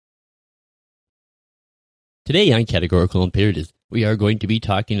Today on Categorical Imperatives, we are going to be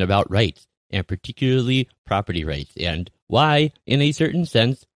talking about rights, and particularly property rights, and why, in a certain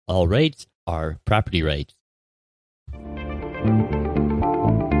sense, all rights are property rights.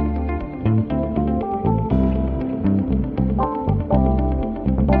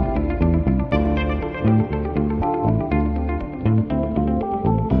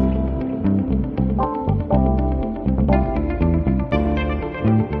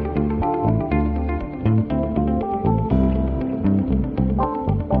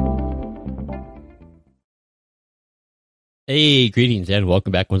 Hey, greetings, and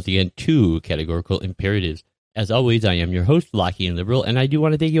welcome back once again to Categorical Imperatives. As always, I am your host, Lockean Liberal, and I do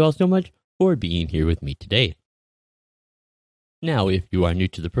want to thank you all so much for being here with me today. Now, if you are new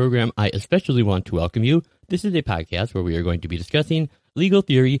to the program, I especially want to welcome you. This is a podcast where we are going to be discussing legal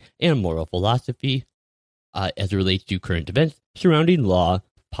theory and moral philosophy as it relates to current events surrounding law,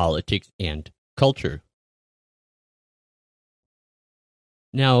 politics, and culture.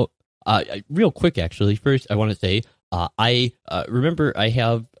 Now, real quick, actually, first I want to say, I remember I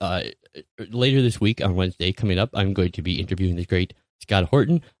have later this week on Wednesday coming up, I'm going to be interviewing the great Scott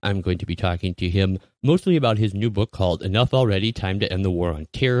Horton. I'm going to be talking to him mostly about his new book called Enough Already, Time to End the War on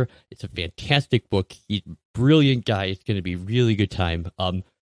Terror. It's a fantastic book. He's a brilliant guy. It's going to be a really good time. And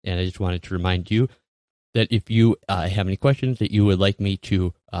I just wanted to remind you that if you have any questions that you would like me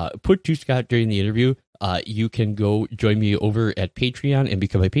to put to Scott during the interview, you can go join me over at Patreon and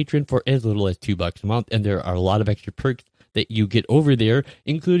become a patron for as little as $2 a month. And there are a lot of extra perks that you get over there,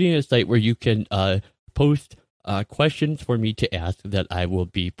 including a site where you can post questions for me to ask that I will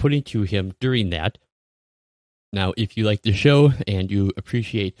be putting to him during that. Now, if you like the show and you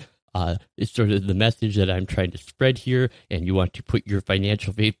appreciate it's sort of the message that I'm trying to spread here, and you want to put your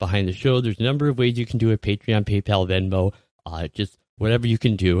financial faith behind the show, there's a number of ways you can do it: Patreon, PayPal, Venmo, just whatever you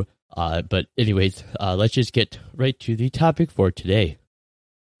can do. But anyways, let's just get right to the topic for today.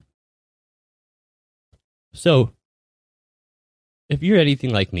 So, if you're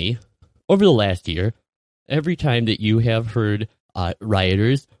anything like me, over the last year, every time that you have heard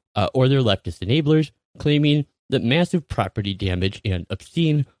rioters or their leftist enablers claiming that massive property damage and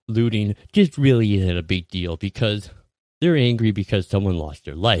obscene looting just really isn't a big deal because they're angry because someone lost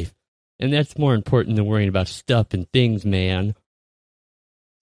their life. And that's more important than worrying about stuff and things, man.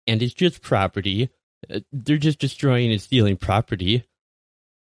 And it's just property. They're just destroying and stealing property.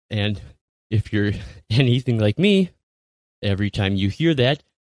 And if you're anything like me, every time you hear that,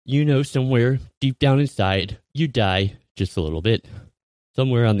 you know somewhere deep down inside, you die just a little bit.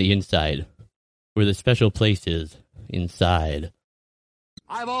 Somewhere on the inside, where the special place is, inside.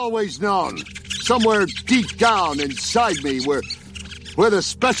 I've always known, somewhere deep down inside me, where the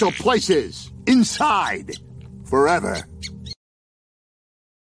special place is, inside, forever.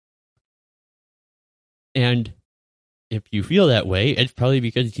 And if you feel that way, it's probably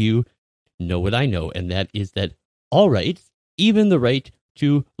because you know what I know, and that is that all rights, even the right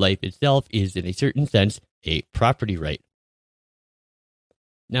to life itself, is in a certain sense a property right.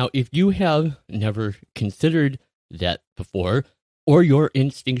 Now, if you have never considered that before, or your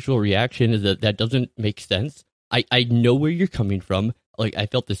instinctual reaction is that doesn't make sense, I know where you're coming from. Like, I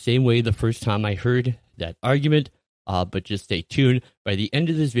felt the same way the first time I heard that argument, but just stay tuned. By the end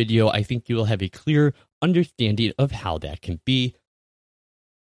of this video, I think you will have a clear understanding of how that can be.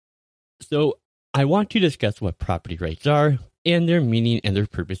 So, I want to discuss what property rights are, and their meaning and their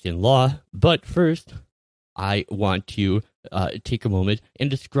purpose in law. But first, I want to take a moment and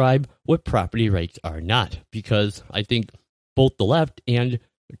describe what property rights are not, because I think both the left and,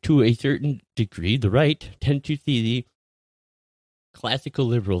 to a certain degree, the right tend to see the classical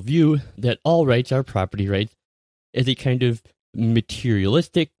liberal view that all rights are property rights as a kind of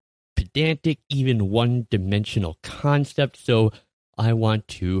materialistic, pedantic, even one-dimensional concept. So I want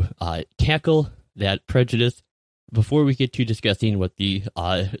to tackle that prejudice before we get to discussing what the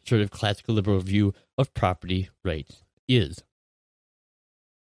sort of classical liberal view of property rights is.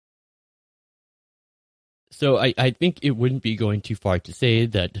 So I think it wouldn't be going too far to say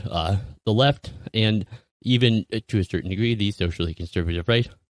that the left, and even to a certain degree the socially conservative right,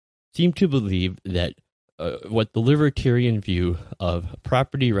 seem to believe that what the libertarian view of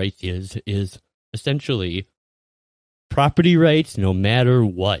property rights is essentially property rights no matter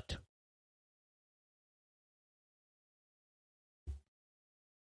what.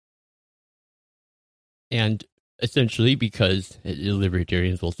 And essentially, because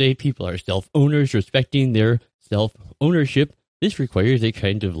libertarians will say people are self-owners, respecting their self-ownership, this requires a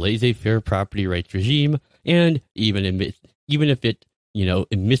kind of laissez-faire property rights regime, and even if it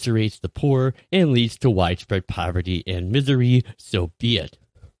immiserates the poor and leads to widespread poverty and misery, so be it.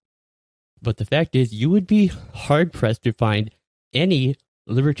 But the fact is, you would be hard-pressed to find any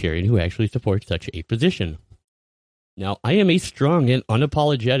libertarian who actually supports such a position. Now, I am a strong and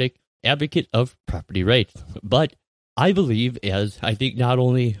unapologetic advocate of property rights, but I believe, as I think not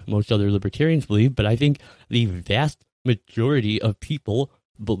only most other libertarians believe, but I think the vast majority of people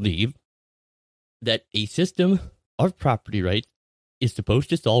believe that a system of property rights is supposed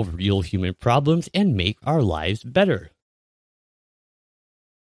to solve real human problems and make our lives better.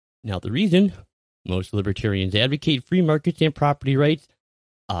 Now, the reason most libertarians advocate free markets and property rights,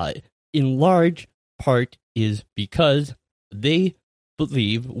 in large part, is because I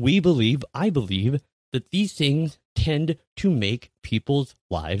believe that these things tend to make people's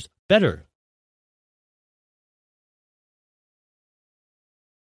lives better.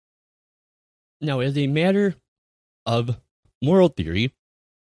 Now, as a matter of moral theory,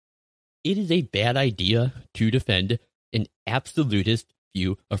 it is a bad idea to defend an absolutist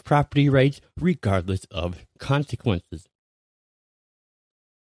view of property rights regardless of consequences.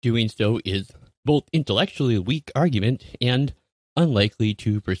 Doing so is both intellectually a weak argument and unlikely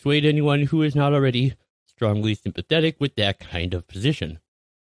to persuade anyone who is not already strongly sympathetic with that kind of position.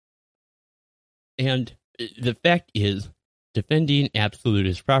 And the fact is, defending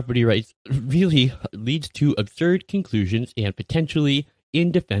absolutist property rights really leads to absurd conclusions and potentially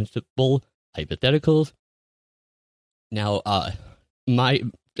indefensible hypotheticals. Now,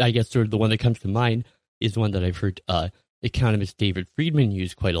 I guess sort of the one that comes to mind is one that I've heard economist David Friedman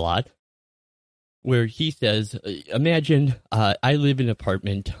use quite a lot, where he says, imagine I live in an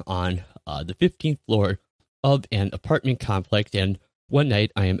apartment on the 15th floor of an apartment complex, and one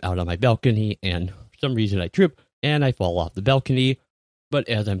night I am out on my balcony, and for some reason I trip, and I fall off the balcony, but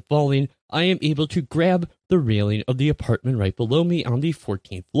as I'm falling, I am able to grab the railing of the apartment right below me on the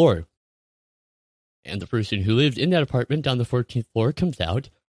 14th floor. And the person who lives in that apartment on the 14th floor comes out,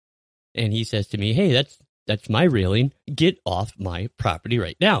 and he says to me, hey, that's my railing, get off my property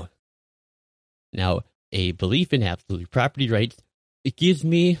right now. Now, a belief in absolute property rights, it gives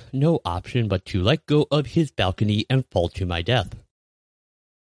me no option but to let go of his balcony and fall to my death.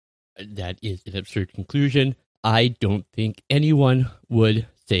 That is an absurd conclusion. I don't think anyone would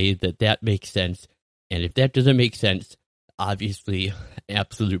say that that makes sense. And if that doesn't make sense, obviously,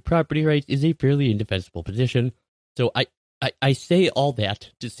 absolute property rights is a fairly indefensible position. So I say all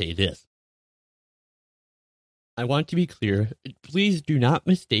that to say this. I want to be clear. Please do not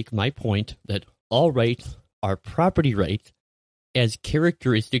mistake my point that all rights are property rights as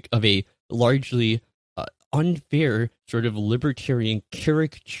characteristic of a largely unfair sort of libertarian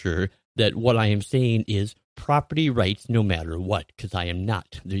caricature that what I am saying is property rights no matter what, because I am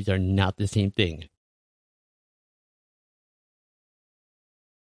not. These are not the same thing.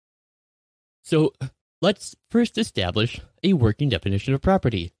 So let's first establish a working definition of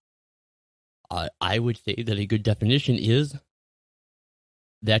property. I would say that a good definition is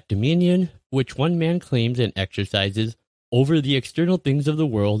that dominion which one man claims and exercises over the external things of the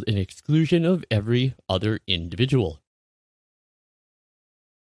world in exclusion of every other individual.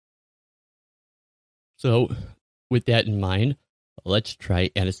 So, with that in mind, let's try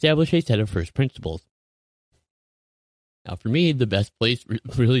and establish a set of first principles. Now, for me, the best place,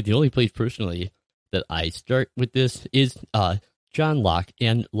 really the only place personally that I start with this is John Locke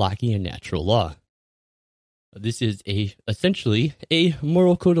and Lockean natural law. This is essentially a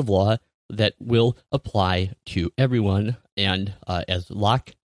moral code of law that will apply to everyone, and as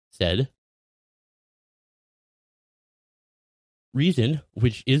Locke said, reason,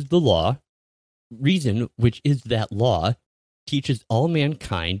 which is that law, teaches all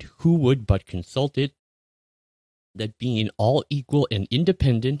mankind who would but consult it, that being all equal and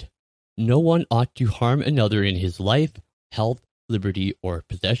independent, no one ought to harm another in his life, health, liberty, or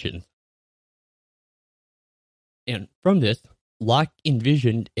possessions. And from this, Locke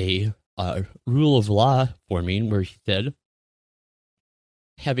envisioned a rule of law forming where he said,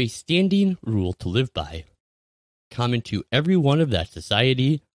 have a standing rule to live by, common to every one of that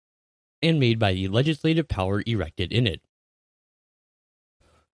society, and made by the legislative power erected in it.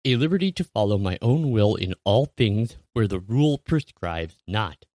 A liberty to follow my own will in all things where the rule prescribes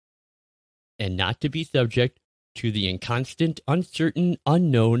not, and not to be subject to the inconstant, uncertain,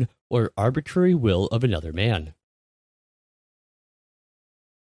 unknown, or arbitrary will of another man.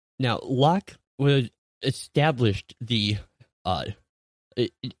 Now, Locke established the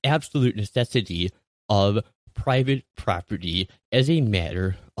absolute necessity of private property as a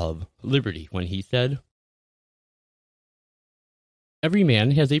matter of liberty when he said, every man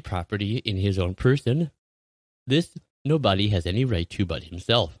has a property in his own person. This nobody has any right to but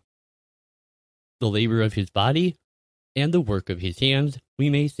himself. The labor of his body and the work of his hands, we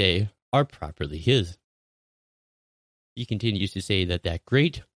may say, are properly his. He continues to say that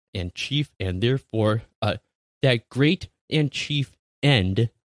great and chief and therefore that great and chief end,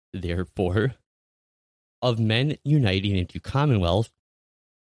 therefore, of men uniting into commonwealths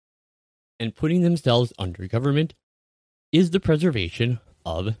and putting themselves under government is the preservation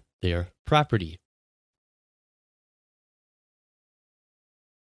of their property.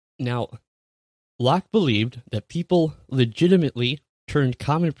 Now, Locke believed that people legitimately turned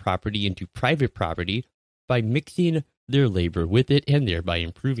common property into private property by mixing their labor with it and thereby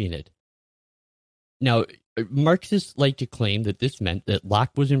improving it. Now, Marxists like to claim that this meant that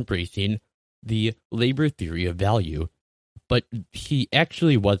Locke was embracing the labor theory of value, but he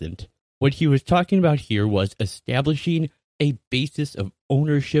actually wasn't. What he was talking about here was establishing a basis of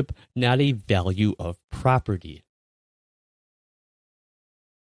ownership, not a value of property.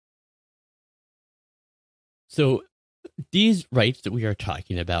 So these rights that we are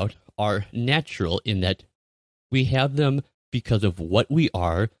talking about are natural in that we have them because of what we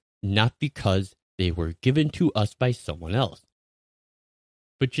are, not because they were given to us by someone else.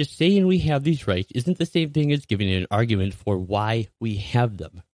 But just saying we have these rights isn't the same thing as giving an argument for why we have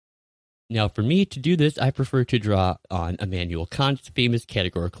them. Now, for me to do this, I prefer to draw on Immanuel Kant's famous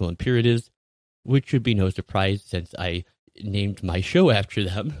categorical imperatives, which should be no surprise since I named my show after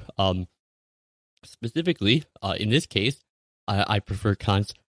them. Specifically, in this case, I prefer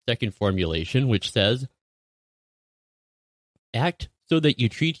Kant's second formulation, which says, act so that you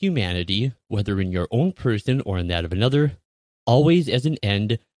treat humanity, whether in your own person or in that of another, always as an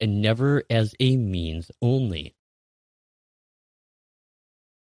end and never as a means only.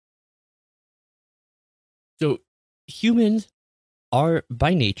 So, humans are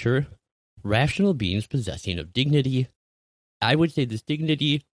by nature rational beings possessing of dignity. I would say this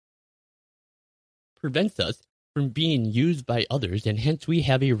dignity prevents us from being used by others, and hence we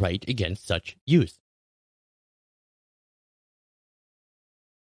have a right against such use.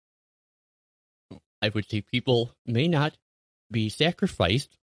 I would say people may not be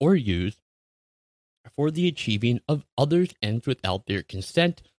sacrificed or used for the achieving of others' ends without their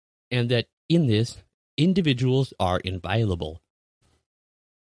consent, and that in this, individuals are inviolable.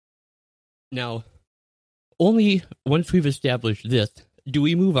 Now, only once we've established this do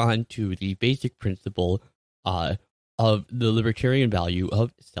we move on to the basic principle of the libertarian value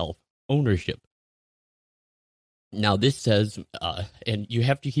of self-ownership. Now, this says, and you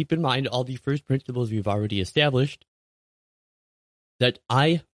have to keep in mind all the first principles we've already established, that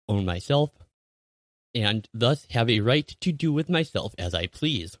I own myself and thus have a right to do with myself as I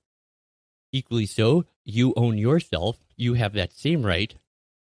please. Equally so, you own yourself, you have that same right.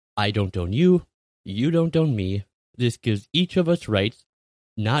 I don't own you, you don't own me. This gives each of us rights,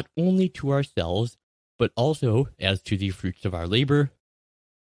 not only to ourselves, but also as to the fruits of our labor,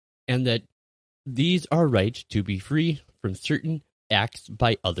 and that these are rights to be free from certain acts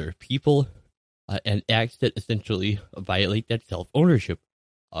by other people, and acts that essentially violate that self-ownership,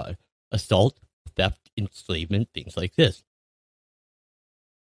 assault, theft, enslavement, things like this.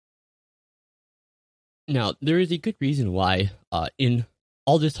 Now, there is a good reason why in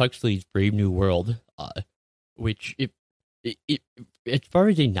Aldous Huxley's Brave New World, which, as far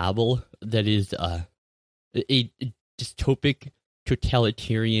as a novel that is a dystopic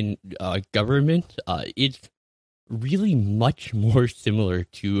totalitarian government, it's really much more similar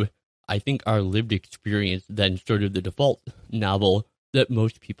to, I think, our lived experience than sort of the default novel that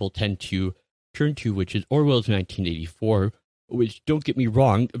most people tend to turn to, which is Orwell's 1984, which, don't get me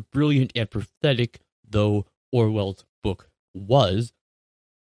wrong, brilliant and pathetic though Orwell's book was.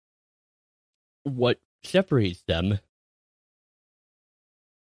 What separates them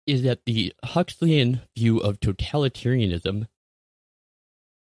is that the Huxleyan view of totalitarianism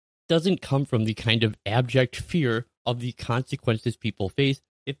doesn't come from the kind of abject fear of the consequences people face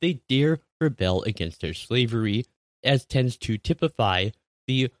if they dare rebel against their slavery, as tends to typify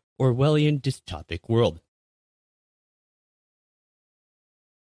the Orwellian dystopic world.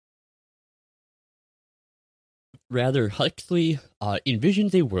 Rather, Huxley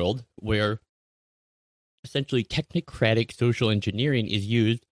envisions a world where essentially technocratic social engineering is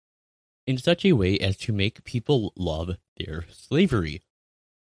used in such a way as to make people love their slavery.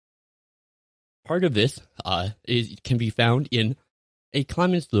 Part of this can be found in a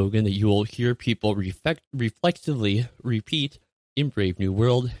common slogan that you will hear people reflexively repeat in Brave New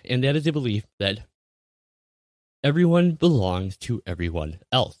World, and that is a belief that everyone belongs to everyone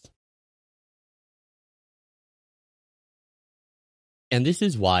else. And this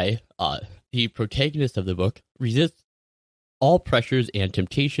is why the protagonist of the book resists all pressures and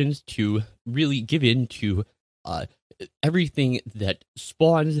temptations to really give in to everything that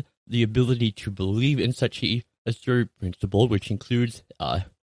spawns the ability to believe in such a third principle, which includes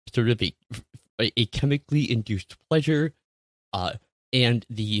sort of a chemically induced pleasure and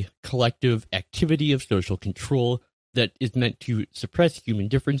the collective activity of social control that is meant to suppress human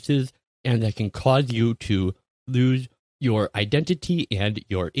differences and that can cause you to lose your identity and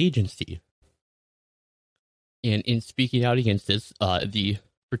your agency. And in speaking out against this, the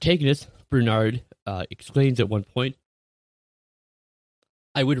protagonist, Bernard, explains at one point,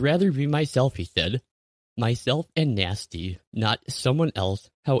 "I would rather be myself," he said, "myself and nasty, not someone else,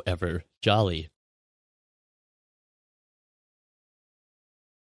 however jolly."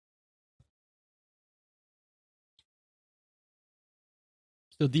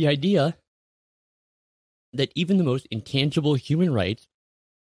 So the idea that even the most intangible human rights,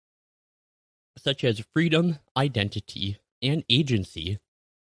 such as freedom, identity, and agency,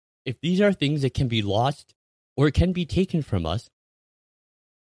 if these are things that can be lost or can be taken from us,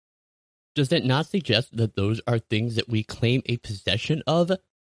 does that not suggest that those are things that we claim a possession of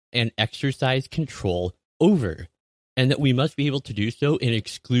and exercise control over, and that we must be able to do so in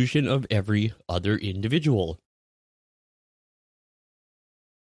exclusion of every other individual?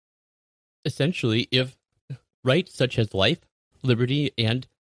 Essentially, if rights such as life, liberty, and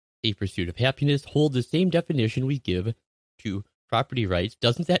a pursuit of happiness hold the same definition we give to property rights,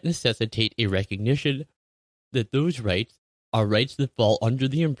 doesn't that necessitate a recognition that those rights are rights that fall under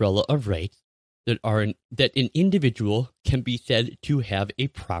the umbrella of rights that an individual can be said to have a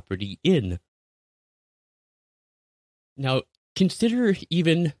property in? Now, consider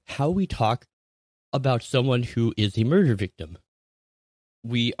even how we talk about someone who is a murder victim.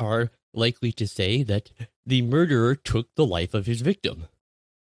 We are likely to say that the murderer took the life of his victim.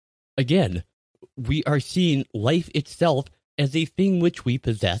 Again, we are seeing life itself as a thing which we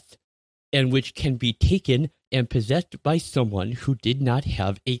possess and which can be taken and possessed by someone who did not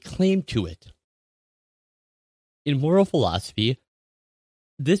have a claim to it. In moral philosophy,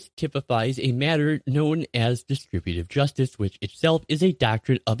 this typifies a matter known as distributive justice, which itself is a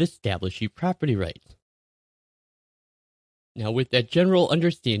doctrine of establishing property rights. Now, with that general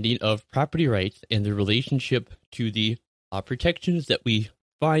understanding of property rights and the relationship to the protections that we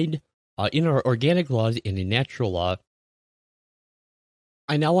find in our organic laws and in natural law,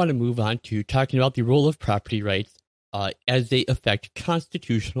 I now want to move on to talking about the role of property rights as they affect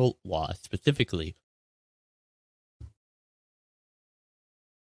constitutional law specifically.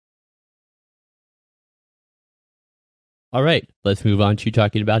 All right, let's move on to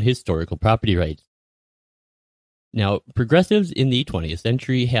talking about historical property rights. Now, progressives in the 20th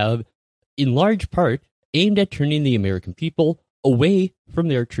century have, in large part, aimed at turning the American people away from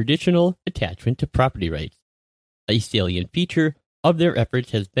their traditional attachment to property rights. A salient feature of their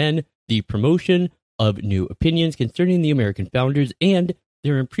efforts has been the promotion of new opinions concerning the American founders and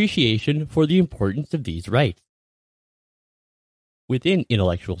their appreciation for the importance of these rights. Within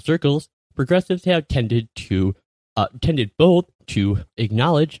intellectual circles, progressives have tended both to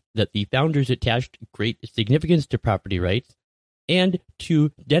acknowledge that the founders attached great significance to property rights and to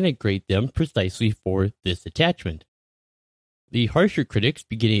denigrate them precisely for this attachment. The harsher critics,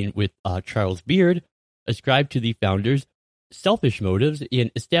 beginning with Charles Beard, ascribed to the founders selfish motives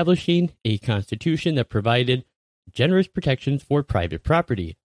in establishing a constitution that provided generous protections for private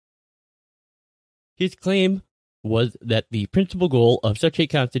property. His claim was that the principal goal of such a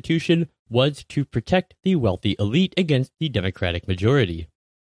constitution was to protect the wealthy elite against the democratic majority.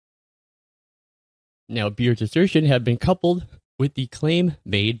 Now, Beard's assertion had been coupled with the claim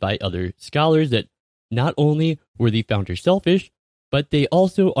made by other scholars that not only were the founders selfish, but they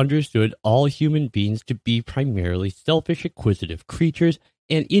also understood all human beings to be primarily selfish, acquisitive creatures,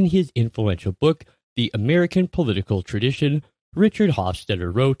 and in his influential book, The American Political Tradition, Richard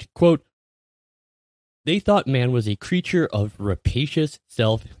Hofstadter wrote, quote, "They thought man was a creature of rapacious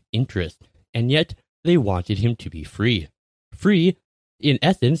self-interest, and yet they wanted him to be free. Free, in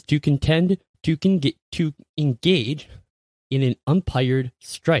essence, to engage in an umpired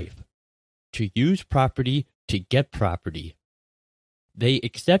strife, to use property to get property. They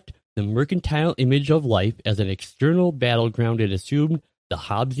accept the mercantile image of life as an external battleground and assumed the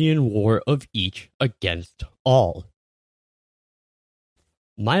Hobbesian war of each against all."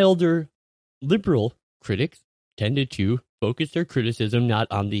 Milder liberal critics tended to focus their criticism not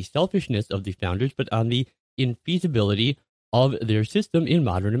on the selfishness of the founders, but on the infeasibility of their system in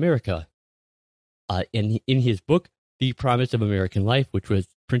modern America. In his book, The Promise of American Life, which was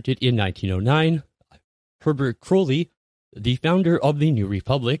printed in 1909, Herbert Croly, the founder of the New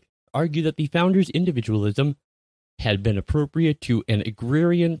Republic, argued that the founders' individualism had been appropriate to an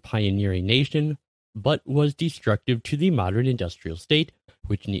agrarian pioneering nation, but was destructive to the modern industrial state,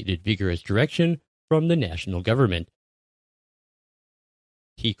 which needed vigorous direction from the national government.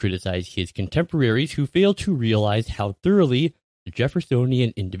 He criticized his contemporaries who failed to realize how thoroughly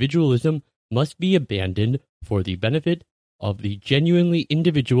Jeffersonian individualism must be abandoned for the benefit of the genuinely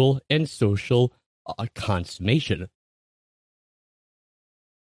individual and social consummation.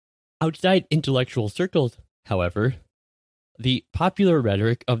 Outside intellectual circles, however, the popular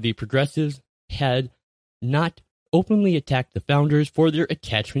rhetoric of the progressives had not openly attacked the founders for their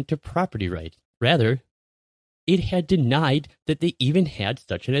attachment to property rights. Rather, it had denied that they even had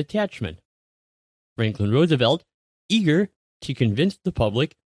such an attachment. Franklin Roosevelt, eager to convince the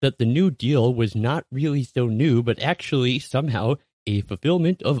public that the New Deal was not really so new, but actually somehow a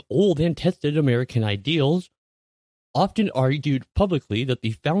fulfillment of old and tested American ideals, often argued publicly that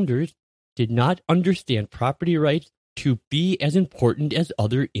the founders did not understand property rights to be as important as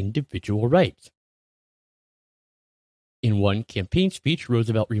other individual rights. In one campaign speech,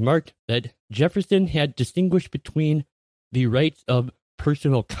 Roosevelt remarked that Jefferson had distinguished between the rights of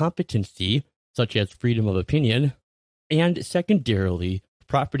personal competency, such as freedom of opinion, and secondarily,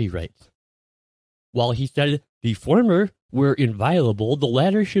 property rights. While he said the former were inviolable, the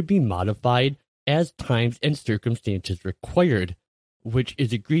latter should be modified as times and circumstances required, which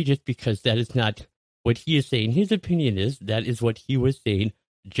is egregious because that is not what he is saying his opinion is. That is what he was saying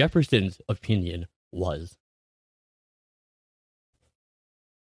Jefferson's opinion was.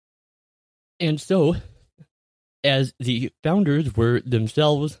 And so, as the founders were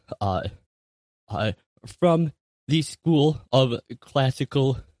themselves from the school of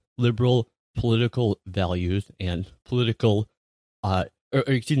classical liberal political values and classical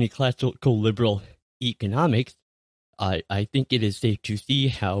liberal economics, I think it is safe to see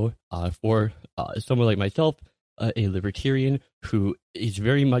how, for someone like myself, a libertarian who is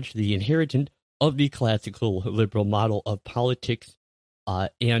very much the inheritant of the classical liberal model of politics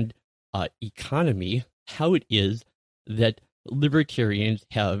and economy, how it is that libertarians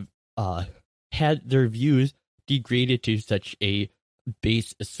have had their views degraded to such a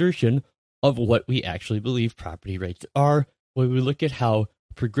base assertion of what we actually believe property rights are, when we look at how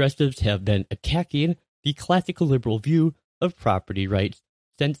progressives have been attacking the classical liberal view of property rights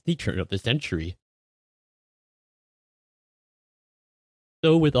since the turn of the century.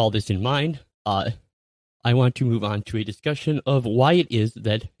 So with all this in mind, I want to move on to a discussion of why it is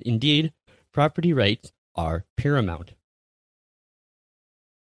that, indeed, property rights are paramount.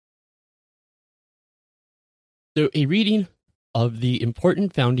 So a reading of the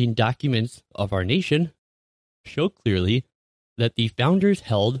important founding documents of our nation show clearly that the founders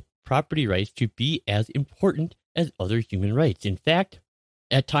held property rights to be as important as other human rights. In fact,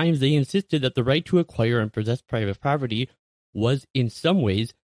 at times they insisted that the right to acquire and possess private property was in some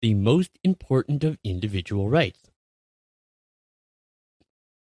ways the most important of individual rights.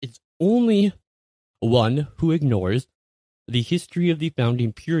 It's only one who ignores the history of the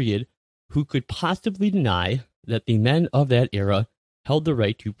founding period who could possibly deny that the men of that era held the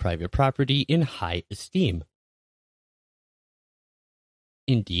right to private property in high esteem.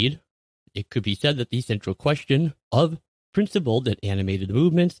 Indeed, it could be said that the central question of principle that animated the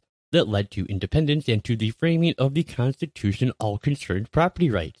movements that led to independence and to the framing of the Constitution all concerned property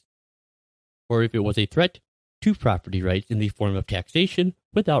rights. Or if it was a threat to property rights in the form of taxation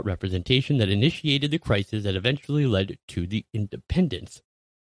without representation that initiated the crisis that eventually led to the independence.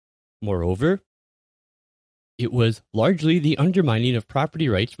 Moreover, it was largely the undermining of property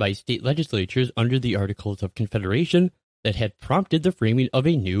rights by state legislatures under the Articles of Confederation that had prompted the framing of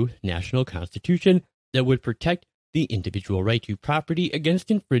a new national constitution that would protect the individual right to property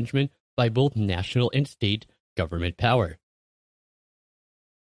against infringement by both national and state government power.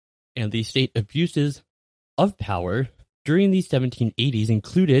 And the state abuses of power during the 1780s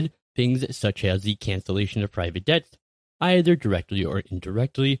included things such as the cancellation of private debts, either directly or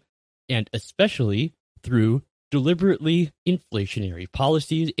indirectly, and especially through deliberately inflationary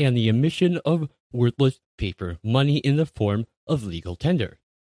policies and the emission of worthless paper money in the form of legal tender.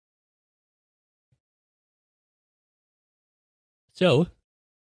 So,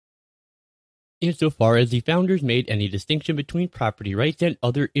 insofar as the founders made any distinction between property rights and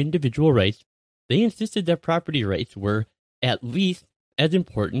other individual rights, they insisted that property rights were at least as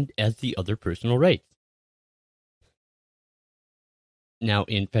important as the other personal rights. Now,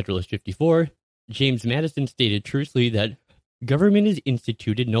 in Federalist 54, James Madison stated tersely that government is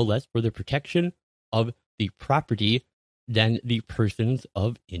instituted no less for the protection of the property than the persons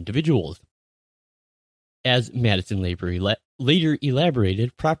of individuals. As Madison later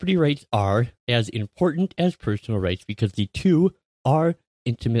elaborated, property rights are as important as personal rights because the two are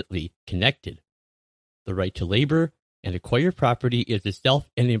intimately connected. The right to labor and acquire property is itself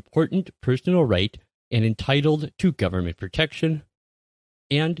an important personal right and entitled to government protection,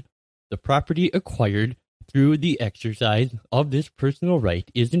 and the property acquired through the exercise of this personal right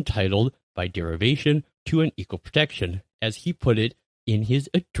is entitled by derivation to an equal protection, as he put it in his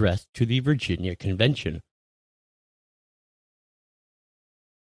address to the Virginia Convention.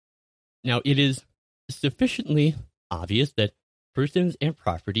 Now, it is sufficiently obvious that persons and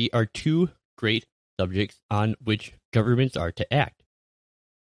property are two great subjects on which governments are to act,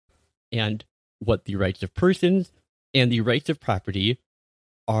 and what the rights of persons and the rights of property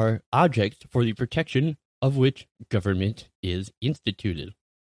are objects for the protection of which government is instituted.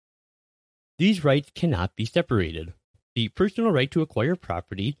 These rights cannot be separated. The personal right to acquire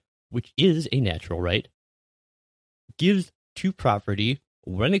property, which is a natural right, gives to property,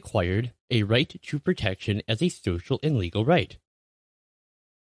 when acquired, a right to protection as a social and legal right.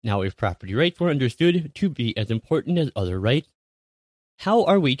 Now, if property rights were understood to be as important as other rights, how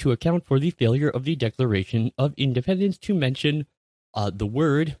are we to account for the failure of the Declaration of Independence to mention the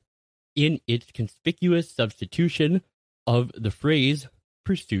word in its conspicuous substitution of the phrase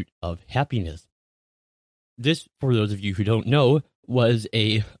pursuit of happiness? This, for those of you who don't know, was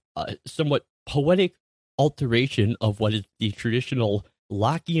a somewhat poetic alteration of what is the traditional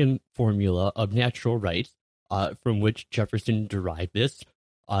Lockean formula of natural rights, from which Jefferson derived this,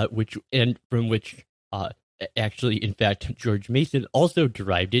 from which actually, in fact, George Mason also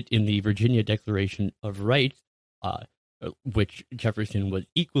derived it in the Virginia Declaration of Rights, which Jefferson was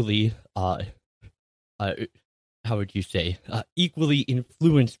equally, equally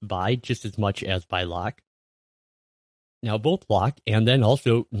influenced by, just as much as by Locke. Now, both Locke and then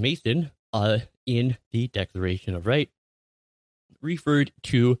also Mason, in the Declaration of Rights, referred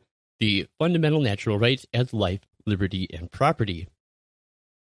to the fundamental natural rights as life, liberty, and property.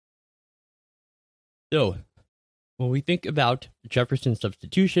 So, when we think about Jefferson's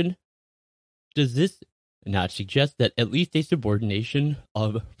substitution, does this not suggest that at least a subordination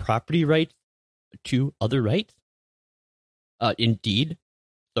of property rights to other rights? Indeed,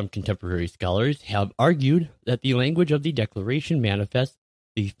 some contemporary scholars have argued that the language of the Declaration manifests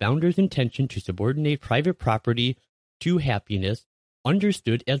the founders' intention to subordinate private property to happiness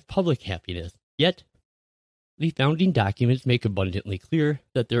understood as public happiness. Yet, the founding documents make abundantly clear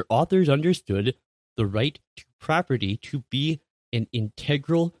that their authors understood the right to property to be an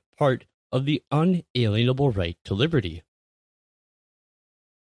integral part of the unalienable right to liberty.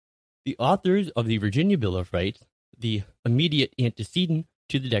 The authors of the Virginia Bill of Rights, the immediate antecedent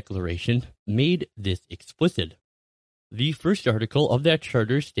to the Declaration, made this explicit. The first article of that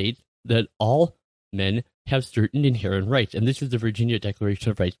charter states that all men have certain inherent rights, and this is the Virginia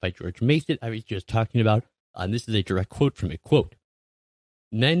Declaration of Rights by George Mason I was just talking about, and this is a direct quote from it. Quote,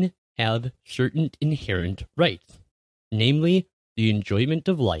 "Men have certain inherent rights, namely the enjoyment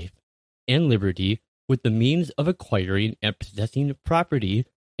of life and liberty with the means of acquiring and possessing property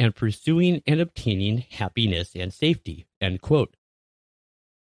and pursuing and obtaining happiness and safety." End quote.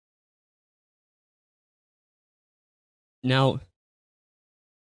 Now,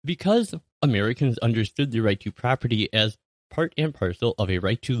 because Americans understood the right to property as part and parcel of a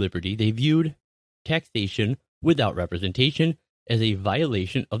right to liberty, they viewed taxation without representation as a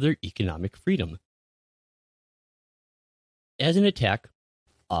violation of their economic freedom, as an attack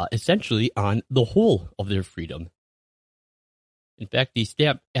essentially on the whole of their freedom. In fact, the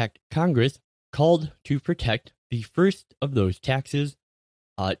Stamp Act Congress called to protect the first of those taxes,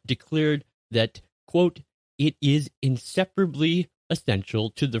 declared that, quote, "It is inseparably essential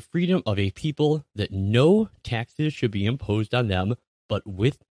to the freedom of a people that no taxes should be imposed on them but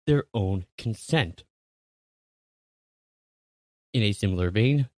with their own consent." In a similar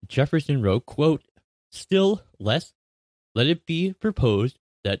vein, Jefferson wrote, quote, "Still less, let it be proposed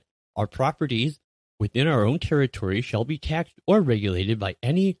that our properties within our own territory shall be taxed or regulated by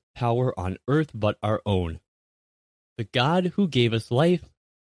any power on earth but our own. The God who gave us life,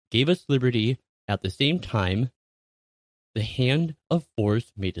 gave us liberty, at the same time, the hand of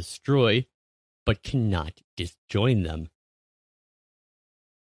force may destroy, but cannot disjoin them."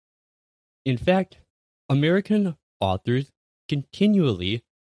 In fact, American authors continually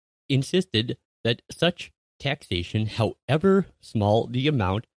insisted that such taxation, however small the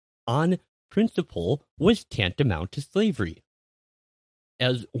amount, on principle was tantamount to slavery.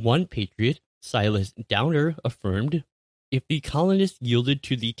 As one patriot, Silas Downer, affirmed, if the colonists yielded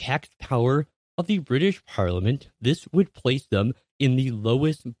to the tax power of the British Parliament, this would place them in the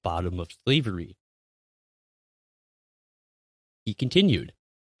lowest bottom of slavery. He continued,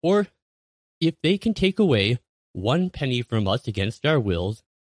 "For if they can take away one penny from us against our wills,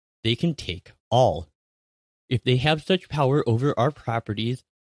 they can take all. if they have such power over our properties,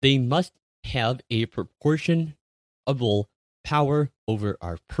 they must have a proportionable power over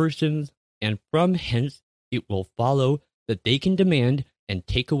our persons, and from hence it will follow that they can demand and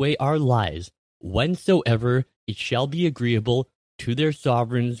take away our lives whensoever it shall be agreeable to their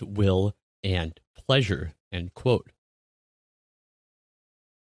sovereign's will and pleasure. End quote.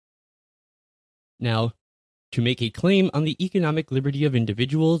 Now, to make a claim on the economic liberty of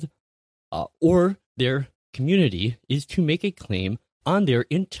individuals or their community is to make a claim on their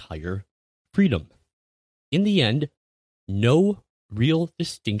entire freedom. In the end, no real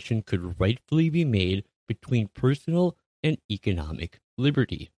distinction could rightfully be made between personal and economic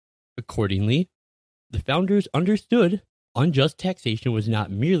liberty. Accordingly, the founders understood unjust taxation was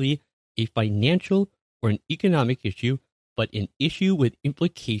not merely a financial or an economic issue, but an issue with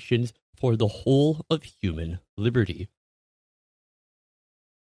implications for the whole of human liberty.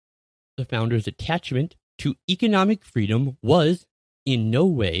 The founders' attachment to economic freedom was in no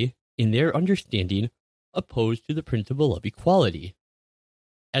way, in their understanding, opposed to the principle of equality.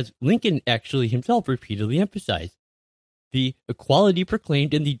 As Lincoln actually himself repeatedly emphasized, the equality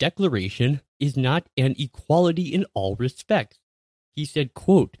proclaimed in the Declaration is not an equality in all respects. He said,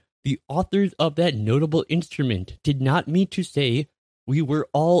 quote, "The authors of that notable instrument did not mean to say we were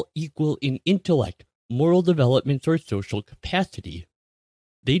all equal in intellect, moral developments, or social capacity.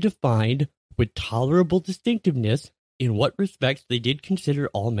 They defined with tolerable distinctiveness in what respects they did consider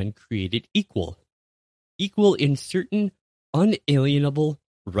all men created equal in certain unalienable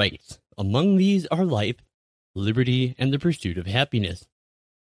rights. Among these are life, liberty, and the pursuit of happiness.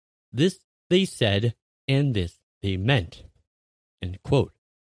 This they said, and this they meant." End quote.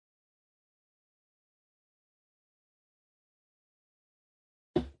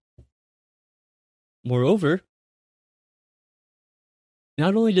 Moreover,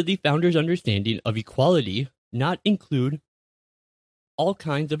 not only did the founders' understanding of equality not include all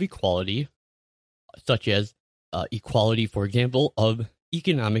kinds of equality, such as equality, for example, of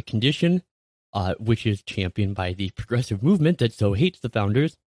economic condition, which is championed by the progressive movement that so hates the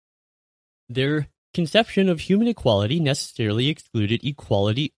founders, their conception of human equality necessarily excluded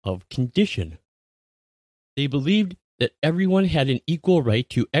equality of condition. They believed that everyone had an equal right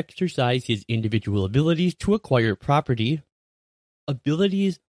to exercise his individual abilities to acquire property,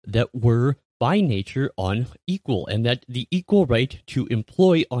 abilities that were by nature unequal, and that the equal right to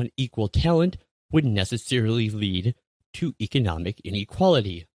employ unequal talent would necessarily lead to economic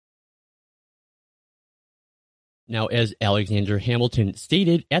inequality. Now, as Alexander Hamilton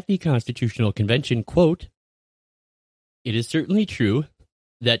stated at the Constitutional Convention, quote, "It is certainly true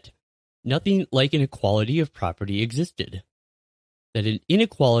that nothing like an equality of property existed, that an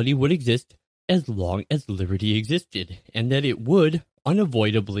inequality would exist as long as liberty existed, and that it would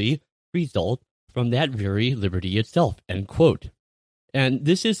unavoidably result from that very liberty itself," end quote. And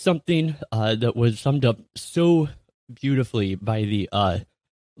this is something that was summed up so beautifully by the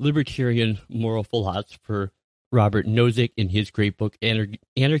libertarian moral philosopher Robert Nozick in his great book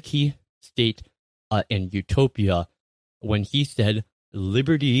Anarchy, State, and Utopia, when he said,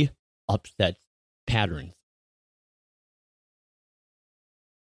 "Liberty upsets patterns."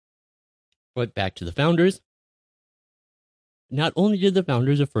 But back to the founders. Not only did the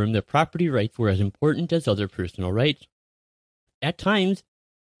founders affirm that property rights were as important as other personal rights, at times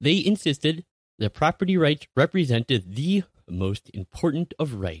they insisted that property rights represented the most important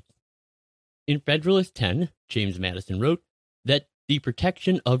of rights. In Federalist 10, James Madison wrote that the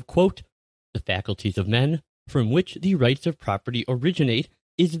protection of, quote, "the faculties of men, from which the rights of property originate,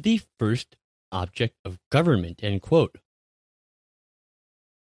 is the first object of government," end quote.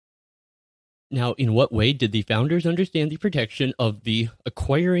 Now, in what way did the founders understand the protection of the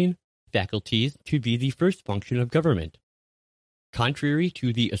acquiring faculties to be the first function of government? Contrary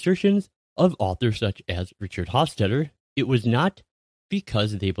to the assertions of authors such as Richard Hofstadter, it was not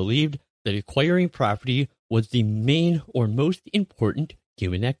because they believed that acquiring property was the main or most important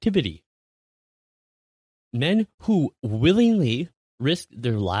human activity. Men who willingly risked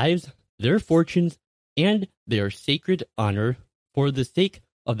their lives, their fortunes, and their sacred honor for the sake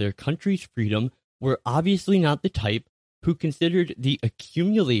of their country's freedom were obviously not the type who considered the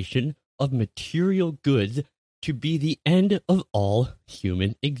accumulation of material goods to be the end of all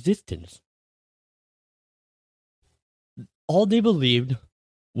human existence. All they believed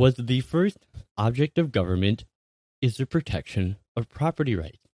was the first object of government is the protection of property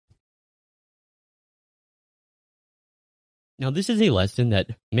rights. Now, this is a lesson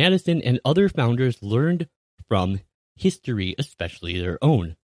that Madison and other founders learned from history, especially their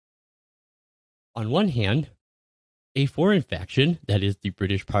own. On one hand, A foreign faction, that is the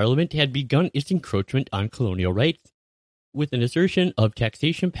British Parliament, had begun its encroachment on colonial rights with an assertion of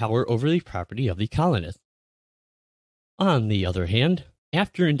taxation power over the property of the colonists. On the other hand,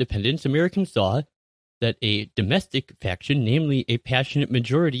 after independence, Americans saw that a domestic faction, namely a passionate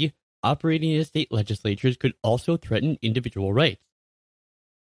majority operating in state legislatures, could also threaten individual rights.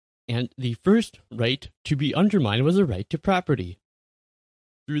 And the first right to be undermined was the right to property.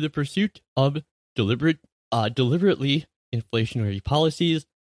 Through the pursuit of deliberately inflationary policies,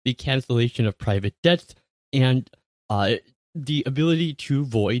 the cancellation of private debts, and the ability to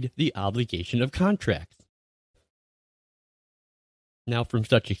void the obligation of contracts. Now, from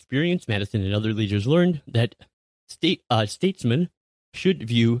such experience, Madison and other leaders learned that statesmen should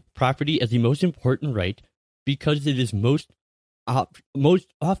view property as the most important right because it is most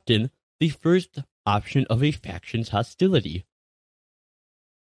often the first option of a faction's hostility.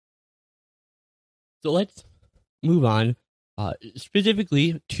 So let's move on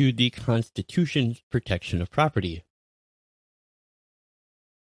specifically to the Constitution's protection of property.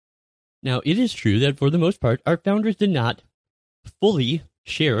 Now, it is true that for the most part, our founders did not fully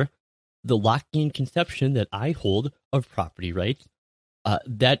share the Lockean conception that I hold of property rights,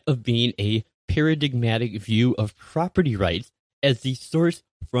 that of being a paradigmatic view of property rights as the source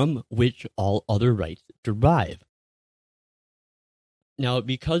from which all other rights derive. Now,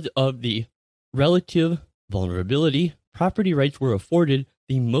 because of the relative vulnerability, property rights were afforded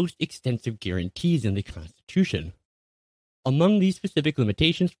the most extensive guarantees in the Constitution. Among these specific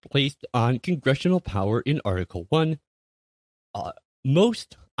limitations placed on congressional power in Article 1,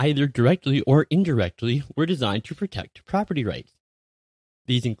 most, either directly or indirectly, were designed to protect property rights.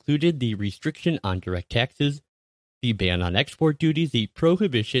 These included the restriction on direct taxes, the ban on export duties, the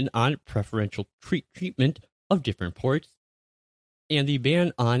prohibition on preferential treatment of different ports, and the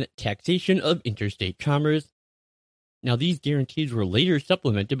ban on taxation of interstate commerce. Now, these guarantees were later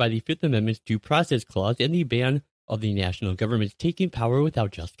supplemented by the Fifth Amendment's Due Process Clause and the ban of the national government's taking power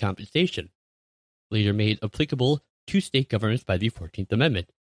without just compensation, later made applicable to state governments by the 14th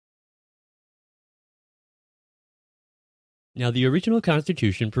Amendment. Now, the original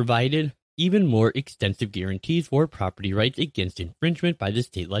Constitution provided even more extensive guarantees for property rights against infringement by the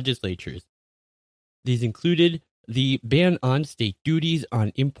state legislatures. These included the ban on state duties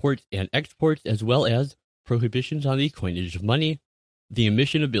on imports and exports, as well as prohibitions on the coinage of money, the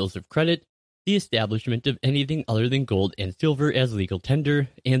emission of bills of credit, the establishment of anything other than gold and silver as legal tender,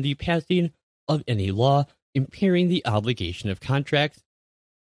 and the passing of any law impairing the obligation of contracts.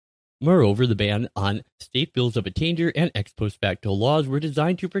 Moreover, the ban on state bills of attainder and ex post facto laws were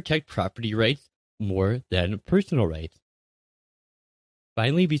designed to protect property rights more than personal rights.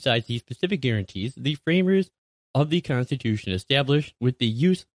 Finally, besides these specific guarantees, the framers of the Constitution established, with the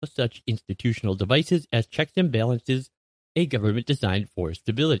use of such institutional devices as checks and balances, a government designed for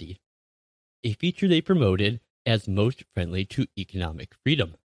stability, a feature they promoted as most friendly to economic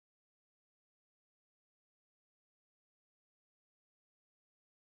freedom.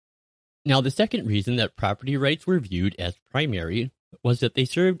 Now, the second reason that property rights were viewed as primary was that they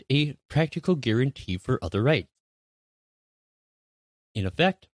served a practical guarantee for other rights. In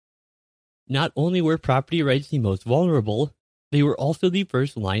effect, not only were property rights the most vulnerable, they were also the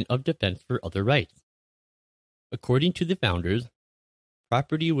first line of defense for other rights. According to the founders,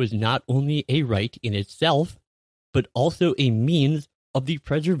 property was not only a right in itself, but also a means of the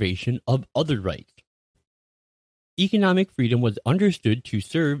preservation of other rights. Economic freedom was understood to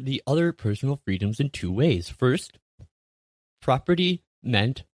serve the other personal freedoms in two ways. First, property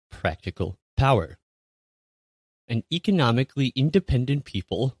meant practical power. And economically independent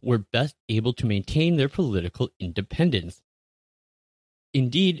people were best able to maintain their political independence.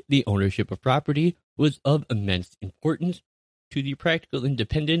 Indeed, the ownership of property was of immense importance to the practical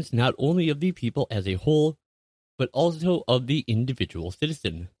independence not only of the people as a whole, but also of the individual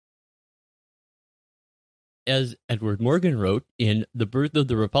citizen. As Edward Morgan wrote in The Birth of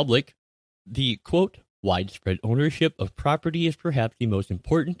the Republic, the, quote, widespread ownership of property is perhaps the most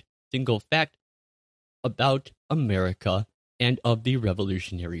important single fact about America and of the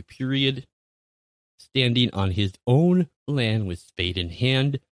Revolutionary period. Standing on his own land with spade in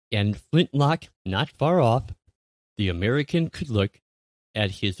hand and flintlock not far off, the American could look at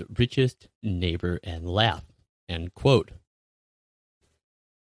his richest neighbor and laugh, end quote.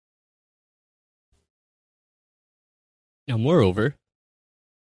 Now, moreover,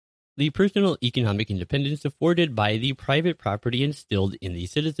 the personal economic independence afforded by the private property instilled in the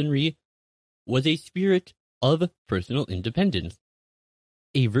citizenry was a spirit of personal independence,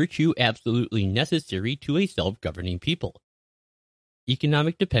 a virtue absolutely necessary to a self-governing people.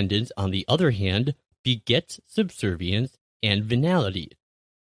 Economic dependence, on the other hand, begets subservience and venality,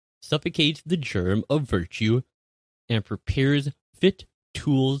 suffocates the germ of virtue, and prepares fit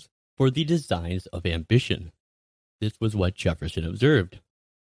tools for the designs of ambition. This was what Jefferson observed.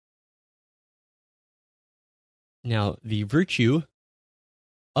 Now, the virtue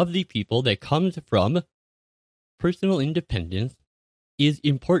of the people that comes from personal independence is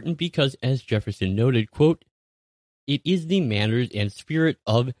important because, as Jefferson noted, quote, "It is the manners and spirit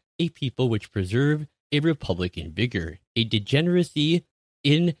of a people which preserve a republican vigor. A degeneracy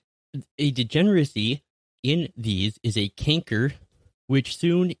in these is a canker which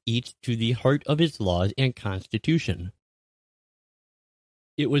soon eats to the heart of its laws and constitution."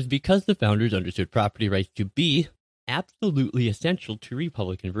 It was because the founders understood property rights to be absolutely essential to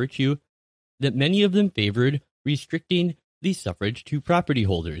republican virtue that many of them favored restricting the suffrage to property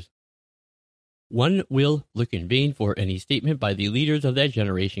holders. One will look in vain for any statement by the leaders of that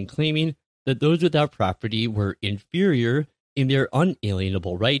generation claiming that those without property were inferior in their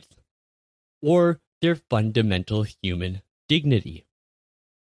unalienable rights or their fundamental human dignity.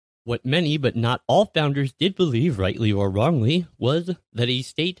 What many, but not all founders did believe, rightly or wrongly, was that a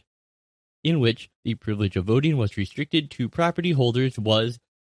state in which the privilege of voting was restricted to property holders was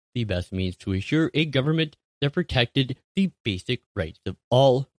the best means to assure a government that protected the basic rights of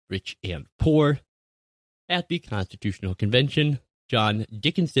all, rich and poor. At the Constitutional Convention, John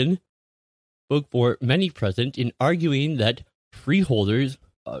Dickinson spoke for many present in arguing that freeholders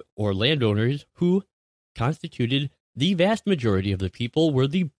or landowners who constituted the vast majority of the people were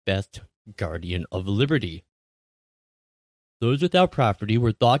the best guardian of liberty. Those without property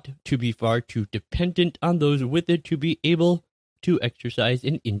were thought to be far too dependent on those with it to be able to exercise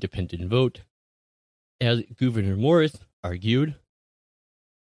an independent vote. As Gouverneur Morris argued,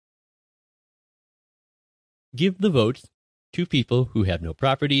 "Give the votes to people who have no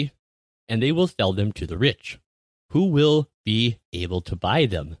property, and they will sell them to the rich, who will be able to buy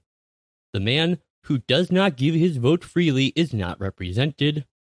them. The man who does not give his vote freely is not represented.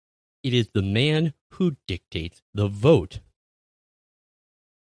 It is the man who dictates the vote."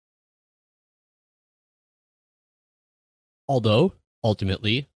 Although,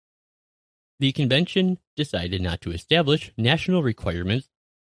 ultimately, the convention decided not to establish national requirements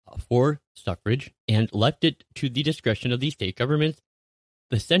for suffrage and left it to the discretion of the state governments,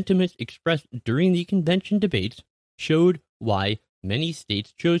 the sentiments expressed during the convention debates showed why many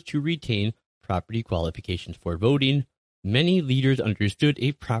states chose to retain property qualifications for voting. Many leaders understood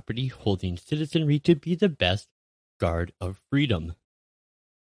a property-holding citizenry to be the best guard of freedom.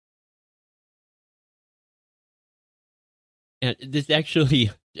 And this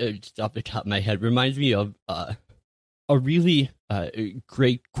actually, just off the top of my head, reminds me of a really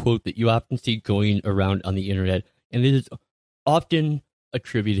great quote that you often see going around on the internet, and it is often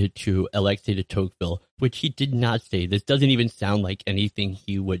attributed to Alexis de Tocqueville, which he did not say. This doesn't even sound like anything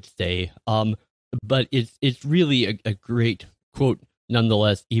he would say, but it's really a great quote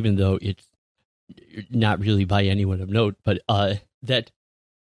nonetheless, even though it's not really by anyone of note, but that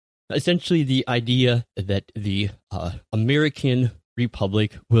essentially the idea that the American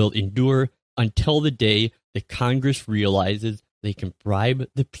Republic will endure until the day that Congress realizes they can bribe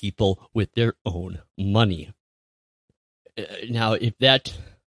the people with their own money. Now, if that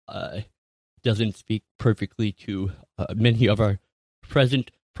doesn't speak perfectly to many of our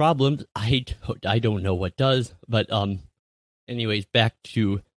present problems, I don't know what does. But anyways, back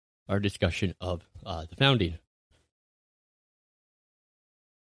to our discussion of the founding.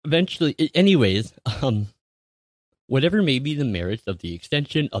 Eventually, anyways, whatever may be the merits of the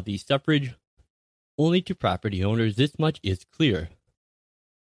extension of the suffrage only to property owners, this much is clear.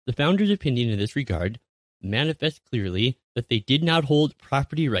 The founders' opinion in this regard manifests clearly that they did not hold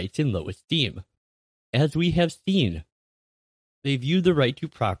property rights in low esteem. As we have seen, they viewed the right to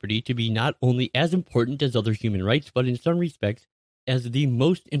property to be not only as important as other human rights, but in some respects as the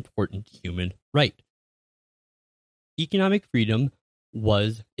most important human right. Economic freedom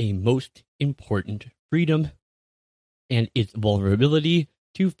was a most important freedom, and its vulnerability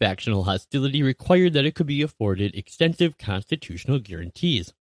to factional hostility required that it could be afforded extensive constitutional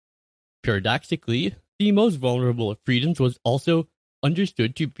guarantees. Paradoxically, the most vulnerable of freedoms was also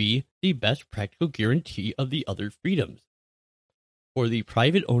understood to be the best practical guarantee of the other freedoms. For the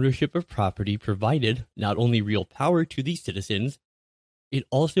private ownership of property provided not only real power to the citizens, it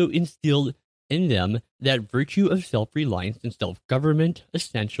also instilled in them that virtue of self-reliance and self-government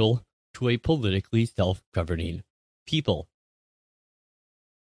essential to a politically self-governing people.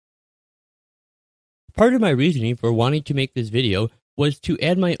 Part of my reasoning for wanting to make this video was to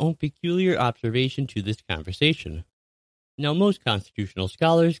add my own peculiar observation to this conversation. Now, most constitutional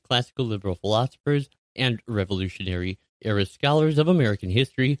scholars, classical liberal philosophers, and Revolutionary era scholars of American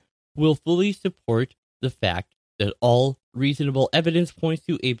history will fully support the fact that all reasonable evidence points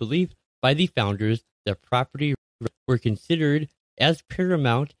to a belief by the founders that property rights were considered as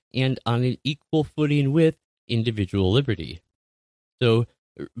paramount and on an equal footing with individual liberty. So,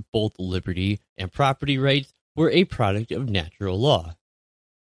 both liberty and property rights were a product of natural law.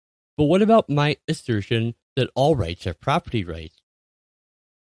 But what about my assertion that all rights are property rights?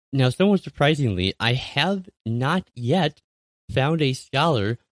 Now, somewhat surprisingly, I have not yet found a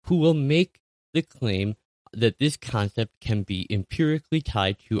scholar who will make the claim that this concept can be empirically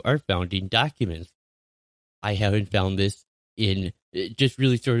tied to our founding documents. I haven't found this in just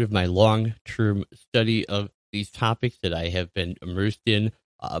really sort of my long-term study of these topics that I have been immersed in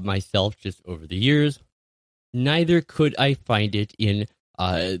myself just over the years. Neither could I find it in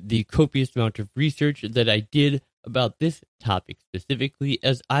the copious amount of research that I did about this topic specifically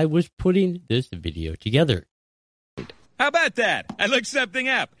as I was putting this video together. How about that? I looked something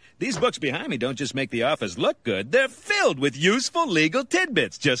up. These books behind me don't just make the office look good, they're filled with useful legal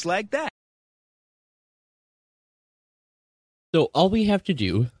tidbits just like that. So all we have to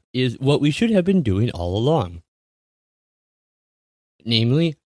do is what we should have been doing all along.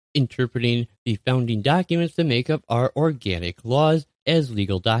 Namely, interpreting the founding documents that make up our organic laws as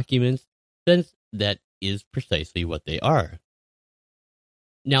legal documents, since that is precisely what they are.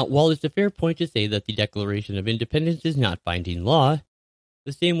 Now, while it's a fair point to say that the Declaration of Independence is not binding law,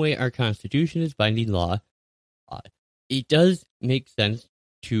 the same way our Constitution is binding law, it does make sense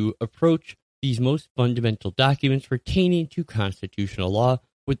to approach these most fundamental documents pertaining to constitutional law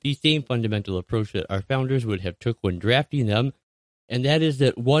with the same fundamental approach that our founders would have took when drafting them, and that is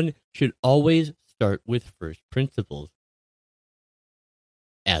that one should always start with first principles.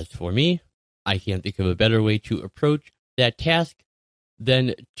 As for me, I can't think of a better way to approach that task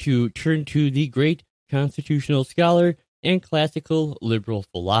than to turn to the great constitutional scholar and classical liberal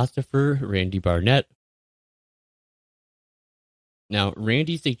philosopher Randy Barnett. Now,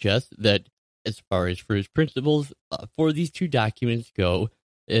 Randy suggests that as far as first principles for these two documents go,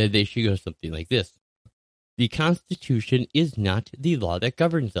 they should go something like this. The Constitution is not the law that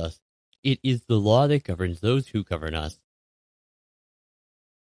governs us. It is the law that governs those who govern us.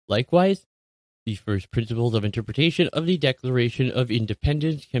 Likewise, the first principles of interpretation of the Declaration of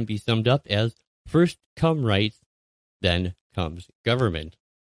Independence can be summed up as first come rights, then comes government.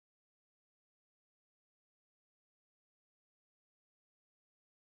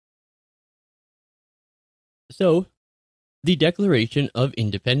 So, the Declaration of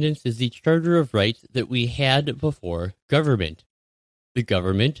Independence is the charter of rights that we had before government. The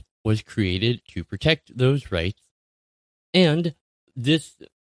government was created to protect those rights, and this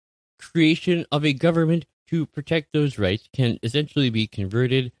creation of a government to protect those rights can essentially be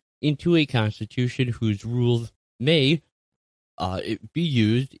converted into a constitution whose rules may be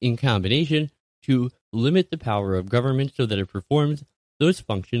used in combination to limit the power of government so that it performs those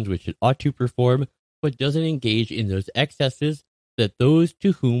functions which it ought to perform, but doesn't engage in those excesses that those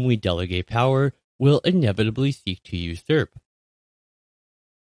to whom we delegate power will inevitably seek to usurp.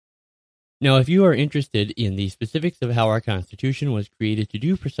 Now, if you are interested in the specifics of how our Constitution was created to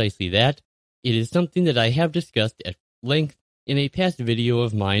do precisely that, it is something that I have discussed at length in a past video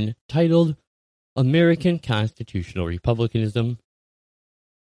of mine titled American Constitutional Republicanism.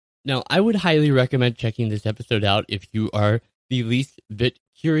 Now, I would highly recommend checking this episode out if you are the least bit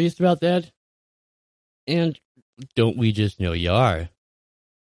curious about that. And don't we just know you are?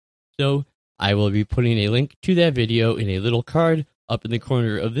 So, I will be putting a link to that video in a little card up in the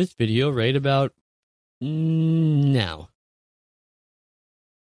corner of this video right about now.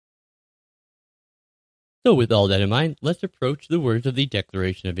 So with all that in mind, let's approach the words of the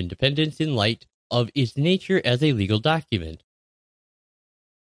Declaration of Independence in light of its nature as a legal document.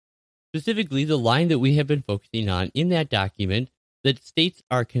 Specifically, the line that we have been focusing on in that document that states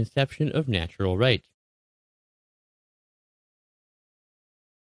our conception of natural rights.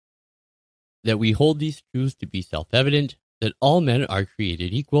 That we hold these truths to be self-evident, that all men are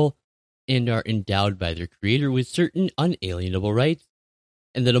created equal and are endowed by their Creator with certain unalienable rights,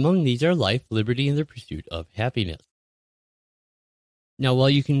 and that among these are life, liberty, and the pursuit of happiness. Now, while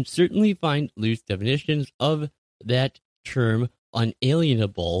you can certainly find loose definitions of that term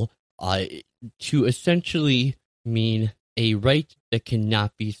unalienable to essentially mean a right that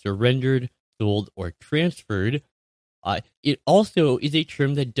cannot be surrendered, sold, or transferred, it also is a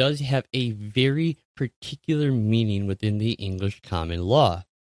term that does have a very particular meaning within the English common law.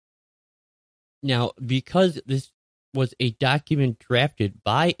 Now, because this was a document drafted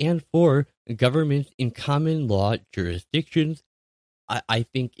by and for governments in common law jurisdictions, I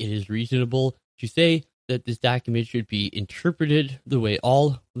think it is reasonable to say that this document should be interpreted the way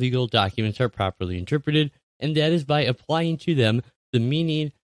all legal documents are properly interpreted, and that is by applying to them the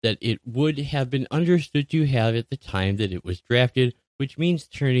meaning that it would have been understood to have at the time that it was drafted, which means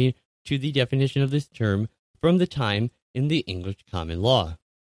turning to the definition of this term from the time in the English common law.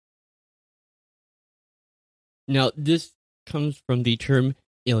 Now, this comes from the term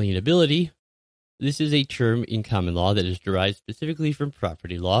alienability. This is a term in common law that is derived specifically from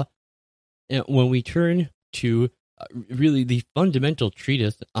property law. And when we turn to really the fundamental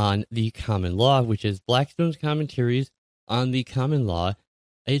treatise on the common law, which is Blackstone's Commentaries on the Common Law,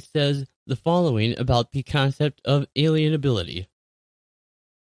 it says the following about the concept of alienability.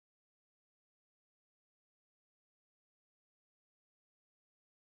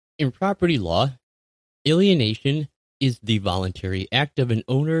 In property law, alienation is the voluntary act of an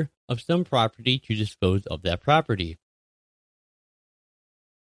owner of some property to dispose of that property.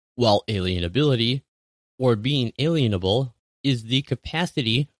 While alienability, or being alienable, is the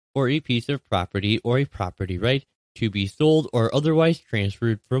capacity for a piece of property or a property right to be sold or otherwise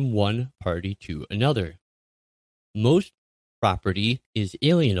transferred from one party to another. Most property is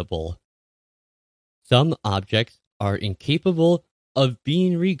alienable. Some objects are incapable of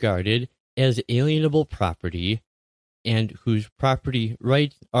being regarded as alienable property, and whose property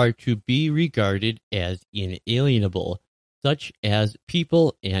rights are to be regarded as inalienable, such as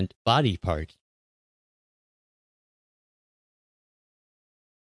people and body parts.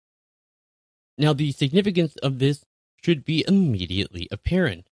 Now, the significance of this should be immediately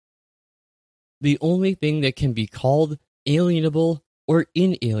apparent. The only thing that can be called alienable or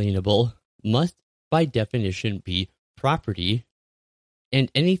inalienable must, by definition, be property,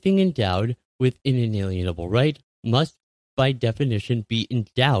 and anything endowed with an inalienable right must, by definition, be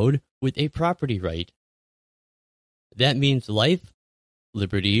endowed with a property right. That means life,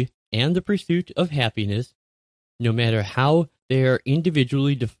 liberty, and the pursuit of happiness, no matter how they are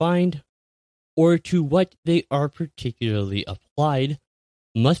individually defined or to what they are particularly applied,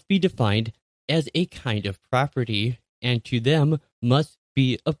 must be defined as a kind of property, and to them must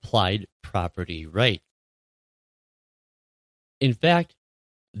be applied property rights. In fact,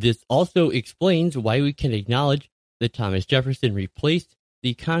 this also explains why we can acknowledge that Thomas Jefferson replaced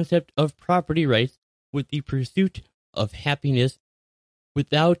the concept of property rights with the pursuit of happiness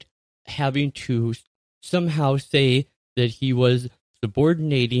without having to somehow say that he was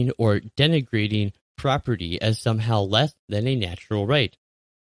subordinating or denigrating property as somehow less than a natural right.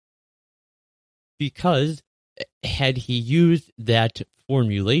 Because had he used that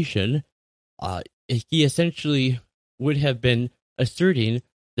formulation, he essentially would have been asserting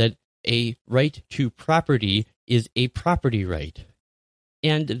that a right to property is a property right,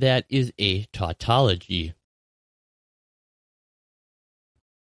 and that is a tautology.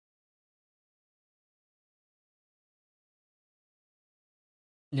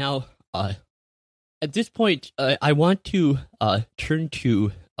 Now, at this point, I want to turn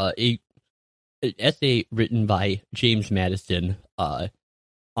to an essay written by James Madison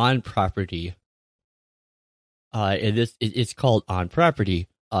on property. And it's called On Property.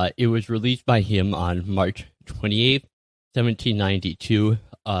 It was released by him on March 28th, 1792.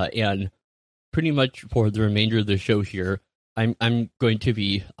 And pretty much for the remainder of the show here, I'm going to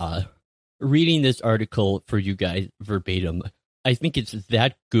be reading this article for you guys verbatim. I think it's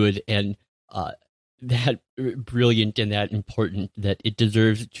that good and that brilliant and that important that it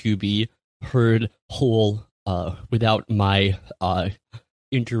deserves to be heard whole without my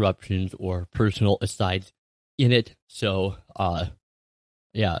interruptions or personal asides in it. So,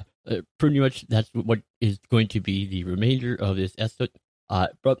 pretty much that's what is going to be the remainder of this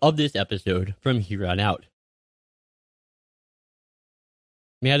episode from here on out.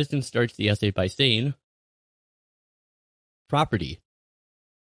 Madison starts the essay by saying, property.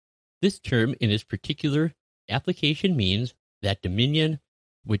 This term in its particular application means that dominion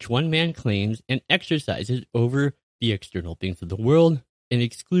which one man claims and exercises over the external things of the world in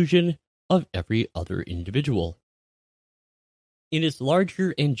exclusion of every other individual. In its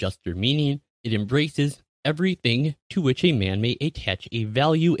larger and juster meaning, it embraces everything to which a man may attach a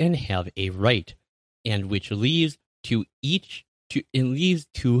value and have a right, and which leaves to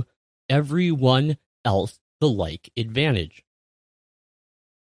every one else the like advantage.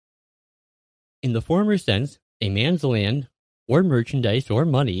 In the former sense, a man's land, or merchandise, or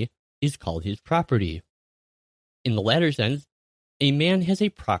money is called his property. In the latter sense, a man has a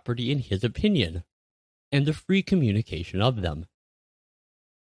property in his opinion, and the free communication of them.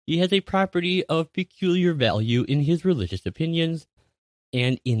 He has a property of peculiar value in his religious opinions,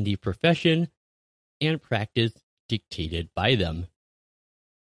 and in the profession and practice dictated by them.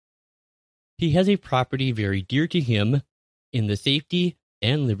 He has a property very dear to him in the safety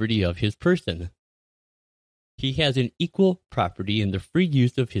and liberty of his person. He has an equal property in the free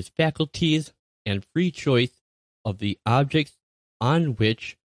use of his faculties and free choice of the objects on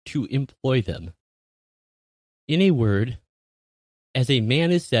which to employ them. In a word, as a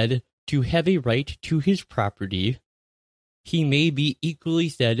man is said to have a right to his property, he may be equally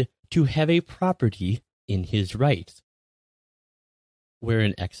said to have a property in his rights. Where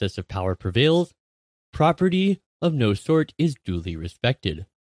an excess of power prevails, property of no sort is duly respected.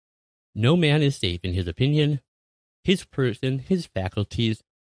 No man is safe in his opinion, his person, his faculties,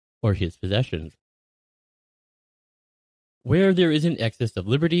 or his possessions. Where there is an excess of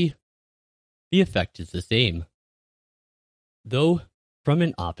liberty, the effect is the same, though from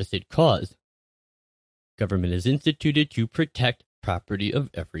an opposite cause. Government is instituted to protect property of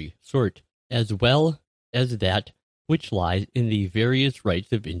every sort, as well as that which lies in the various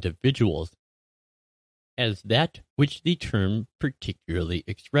rights of individuals, as that which the term particularly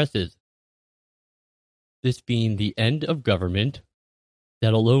expresses. This being the end of government,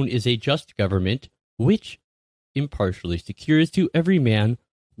 that alone is a just government, which impartially secures to every man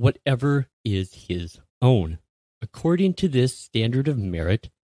whatever is his own. According to this standard of merit,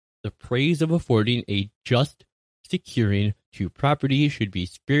 the praise of affording a just securing to property should be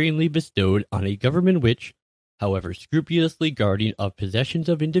sparingly bestowed on a government which, however scrupulously guarding of possessions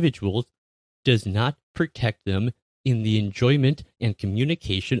of individuals, does not protect them in the enjoyment and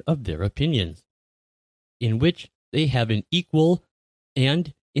communication of their opinions, in which they have an equal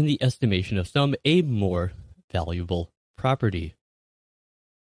and, in the estimation of some, a more valuable property.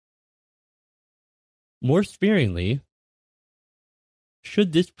 More sparingly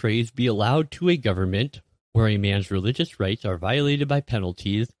should this praise be allowed to a government where a man's religious rights are violated by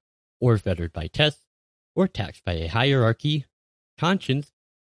penalties, or fettered by tests, or taxed by a hierarchy. Conscience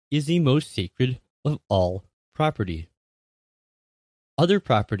is the most sacred of all property. Other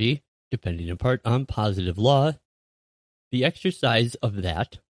property, depending in part on positive law, the exercise of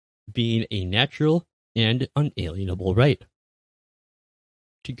that being a natural and unalienable right.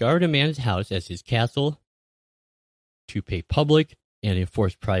 To guard a man's house as his castle, to pay public and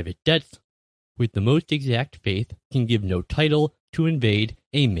enforce private debts with the most exact faith can give no title to invade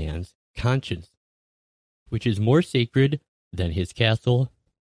a man's conscience, which is more sacred than his castle,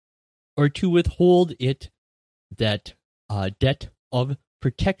 or to withhold it that debt of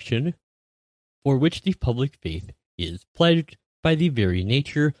protection for which the public faith is pledged by the very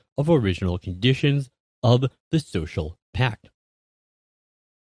nature of original conditions of the social pact.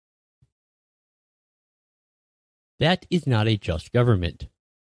 That is not a just government,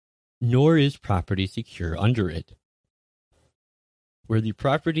 nor is property secure under it. Where the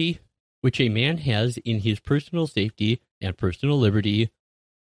property which a man has in his personal safety and personal liberty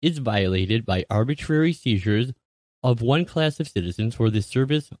is violated by arbitrary seizures of one class of citizens for the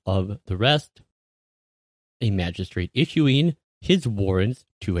service of the rest, a magistrate issuing his warrants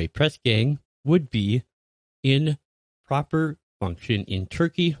to a press gang would be in proper function in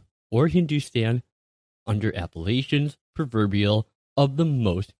Turkey or Hindustan under appellations proverbial of the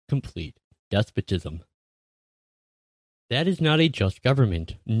most complete despotism. That is not a just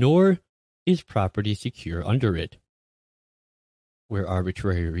government, nor is property secure under it. Where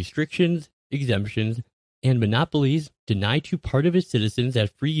arbitrary restrictions, exemptions, and monopolies deny to part of its citizens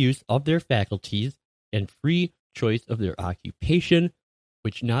that free use of their faculties and free choice of their occupation,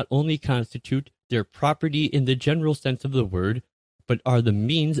 which not only constitute their property in the general sense of the word, but are the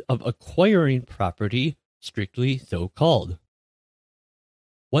means of acquiring property strictly so called.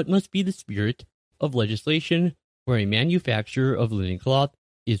 What must be the spirit of legislation where a manufacturer of linen cloth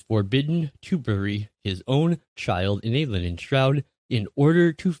is forbidden to bury his own child in a linen shroud in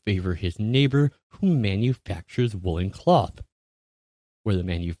order to favor his neighbor who manufactures woolen cloth, where the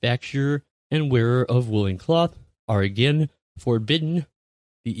manufacturer and wearer of woolen cloth are again forbidden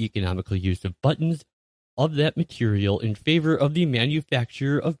the economical use of buttons of that material in favor of the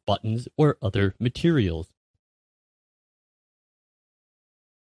manufacture of buttons or other materials.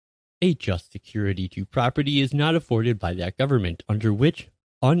 A just security to property is not afforded by that government under which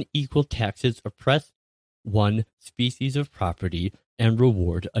unequal taxes oppress one species of property and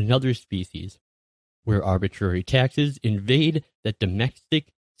reward another species, where arbitrary taxes invade the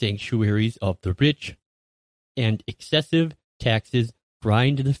domestic sanctuaries of the rich, and excessive taxes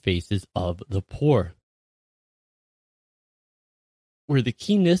grind the faces of the poor, where the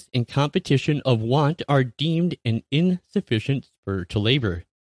keenness and competition of want are deemed an insufficient spur to labor,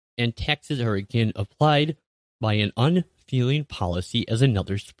 and taxes are again applied by an self-fulfilling policy as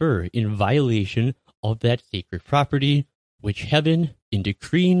another spur in violation of that sacred property, which heaven, in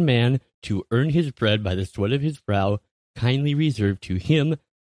decreeing man to earn his bread by the sweat of his brow, kindly reserved to him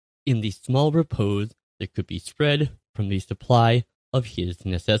in the small repose that could be spread from the supply of his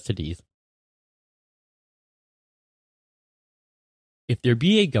necessities. If there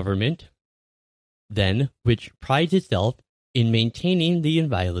be a government, then, which prides itself in maintaining the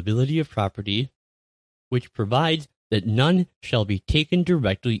inviolability of property, which provides that none shall be taken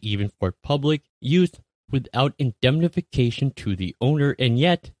directly even for public use without indemnification to the owner, and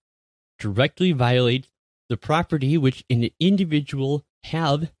yet directly violates the property which an individual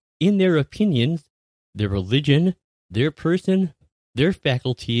have in their opinions, their religion, their person, their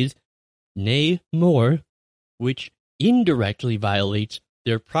faculties, nay more, which indirectly violates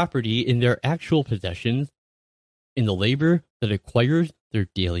their property in their actual possessions, in the labor that acquires their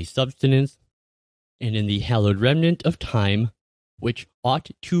daily subsistence, and in the hallowed remnant of time, which ought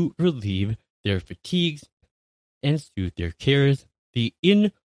to relieve their fatigues and soothe their cares, the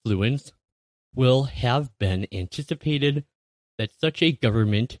influence will have been anticipated that such a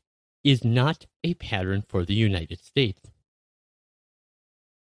government is not a pattern for the United States.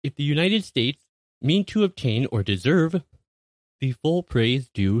 If the United States mean to obtain or deserve the full praise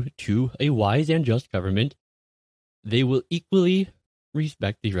due to a wise and just government, they will equally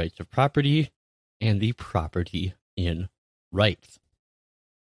respect the rights of property and the property in rights.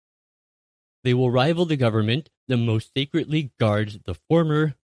 They will rival the government that most sacredly guards the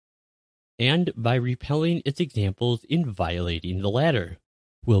former, and by repelling its examples in violating the latter,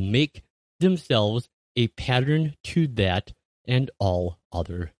 will make themselves a pattern to that and all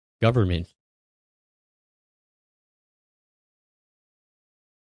other governments.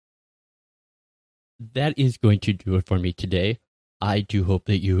 That is going to do it for me today. I do hope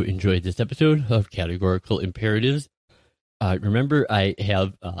that you enjoyed this episode of Categorical Imperatives. Remember, I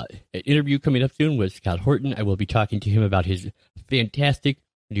have an interview coming up soon with Scott Horton. I will be talking to him about his fantastic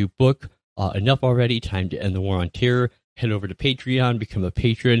new book, Enough Already, Time to End the War on Terror. Head over to Patreon, become a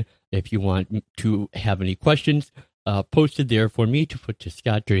patron if you want to have any questions posted there for me to put to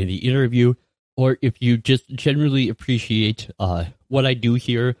Scott during the interview, or if you just generally appreciate what I do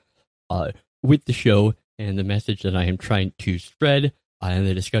here with the show and the message that I am trying to spread and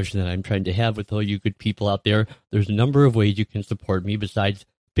the discussion that I'm trying to have with all you good people out there. There's a number of ways you can support me besides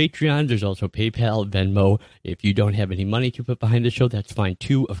Patreon. There's also PayPal, Venmo. If you don't have any money to put behind the show, that's fine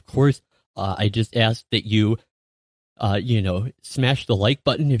too, of course. I just ask that you, smash the like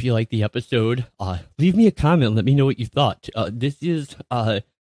button if you like the episode. Leave me a comment. Let me know what you thought. This is a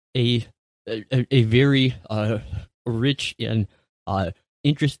very rich and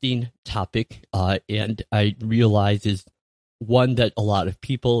interesting topic, and I realize is one that a lot of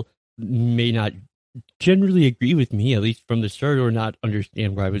people may not generally agree with me, at least from the start, or not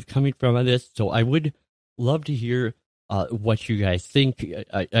understand where I was coming from on this. So I would love to hear what you guys think.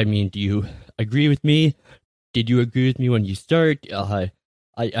 I mean, do you agree with me? Did you agree with me when you start? I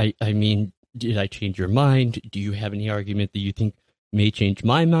mean, did I change your mind? Do you have any argument that you think may change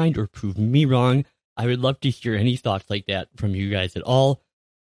my mind or prove me wrong? I would love to hear any thoughts like that from you guys at all.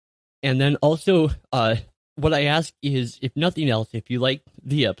 And then also, what I ask is, if nothing else, if you like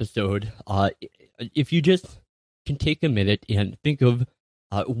the episode, if you just can take a minute and think of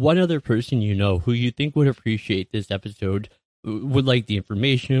one other person you know who you think would appreciate this episode, would like the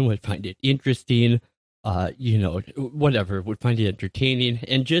information, would find it interesting, whatever, would find it entertaining,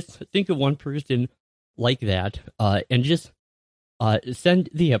 and just think of one person like that, and just send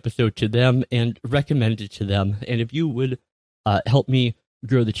the episode to them and recommend it to them. And if you would help me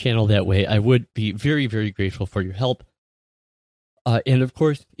grow the channel that way, I would be very, very grateful for your help. And of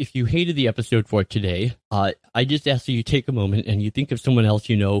course, if you hated the episode for today, I just ask that you take a moment and you think of someone else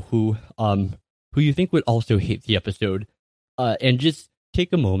you know who you think would also hate the episode, and just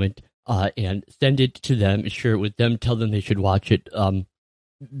take a moment and send it to them, share it with them, tell them they should watch it,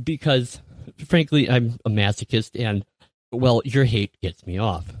 because frankly, I'm a masochist, and well, your hate gets me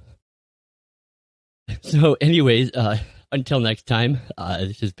off. So anyways, until next time,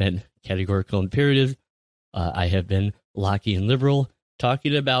 this has been Categorical Imperatives. I have been Lockean Liberal,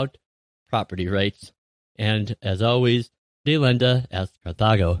 talking about property rights. And as always, Delenda est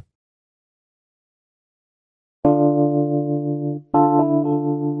Carthago.